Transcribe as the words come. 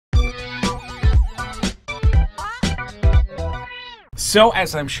So,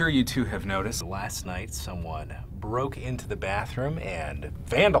 as I'm sure you two have noticed, last night someone broke into the bathroom and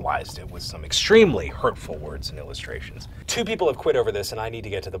vandalized it with some extremely hurtful words and illustrations. 2 people have quit over this, and I need to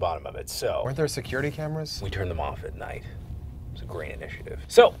get to the bottom of it, so... Weren't there security cameras? We turned them off at night. It's a great initiative.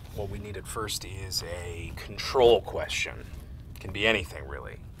 So, what we need at first is a control question. Can be anything,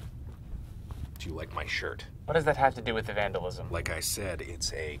 really. Do you like my shirt? What does that have to do with the vandalism? Like I said,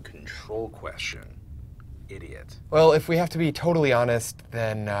 it's a control question. Idiot. Well, if we have to be totally honest,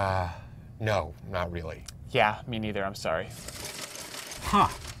 then, no, not really. Yeah, me neither, I'm sorry. Huh.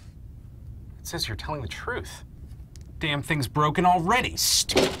 It says you're telling the truth. Damn thing's broken already,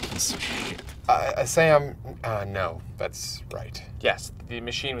 stupid piece of shit. Sam, no, that's right. Yes, the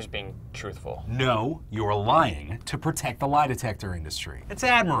machine was being truthful. No, you're lying to protect the lie detector industry. It's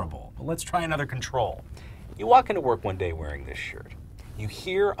admirable, but let's try another control. You walk into work one day wearing this shirt. You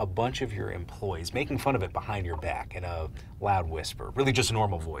hear a bunch of your employees making fun of it behind your back in a loud whisper, really just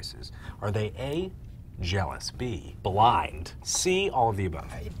normal voices. Are they A, jealous, B, blind, C, all of the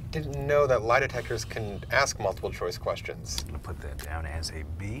above? I didn't know that lie detectors can ask multiple choice questions. I'm gonna put that down as a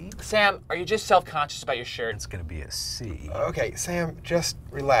B. Sam, are you just self-conscious about your shirt? It's gonna be a C. Okay, Sam, just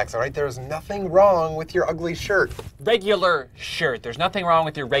relax, all right? There's nothing wrong with your ugly shirt. Regular shirt. There's nothing wrong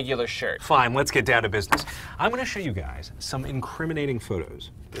with your regular shirt. Fine, let's get down to business. I'm gonna show you guys some incriminating photos.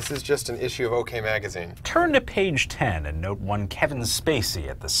 This is just an issue of OK Magazine. Turn to page 10 and note one Kevin Spacey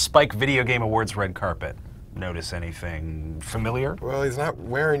at the Spike Video Game Awards red carpet. Notice anything familiar? Well, he's not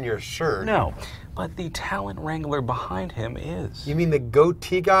wearing your shirt. No, but the talent wrangler behind him is. You mean the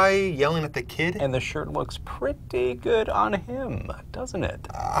goatee guy yelling at the kid? And the shirt looks pretty good on him, doesn't it?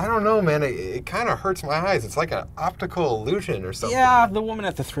 I don't know, man. It kind of hurts my eyes. It's like an optical illusion or something. Yeah, the woman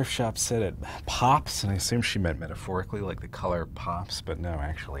at the thrift shop said it pops, and I assume she meant metaphorically, like the color pops, but no,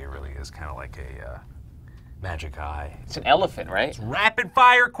 actually it really is kind of like a magic eye. It's an elephant, right? It's rapid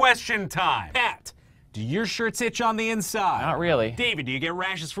fire question time. Pat, do your shirts itch on the inside? Not really. David, do you get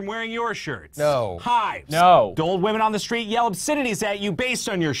rashes from wearing your shirts? No. Hives? No. Do old women on the street yell obscenities at you based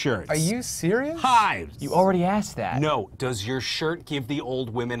on your shirts? Are you serious? Hives? You already asked that. No. Does your shirt give the old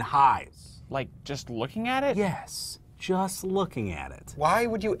women hives? Like, just looking at it? Yes. Just looking at it. Why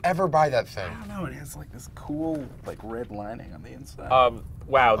would you ever buy that thing? I don't know. It has like this cool, like red lining on the inside.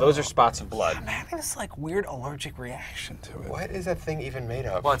 Wow, those are spots of blood. I'm having this like weird allergic reaction to it. What is that thing even made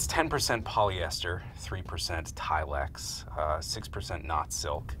of? Well, it's 10% polyester, 3% Tylex, 6% knot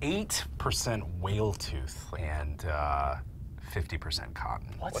silk, 8% whale tooth, and 50% cotton.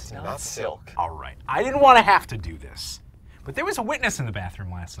 What's not not silk? silk? All right. I didn't want to have to do this, but there was a witness in the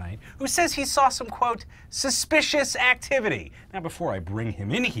bathroom last night who says he saw some, quote, suspicious activity. Now, before I bring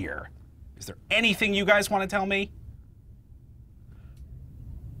him in here, is there anything you guys want to tell me?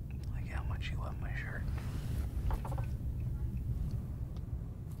 Like how much you love my shirt.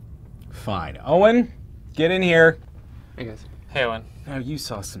 Fine. Owen, get in here. Hey guys. Hey, Owen. Now, you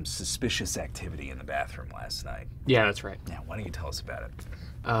saw some suspicious activity in the bathroom last night. Yeah, that's right. Now, why don't you tell us about it?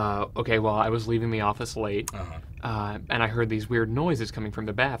 Okay, well, I was leaving the office late, and I heard these weird noises coming from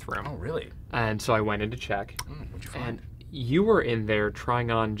the bathroom. Oh, really? And so I went in to check. What'd you find? And you were in there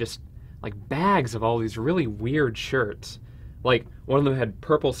trying on just, like, bags of all these really weird shirts. Like, one of them had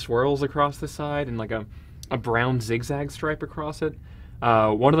purple swirls across the side and, like, a brown zigzag stripe across it.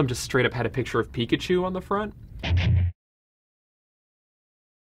 One of them just straight up had a picture of Pikachu on the front.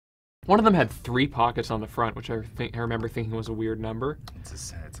 One of them had 3 pockets on the front, which I remember thinking was a weird number.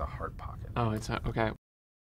 It's a heart pocket. Oh, it's okay.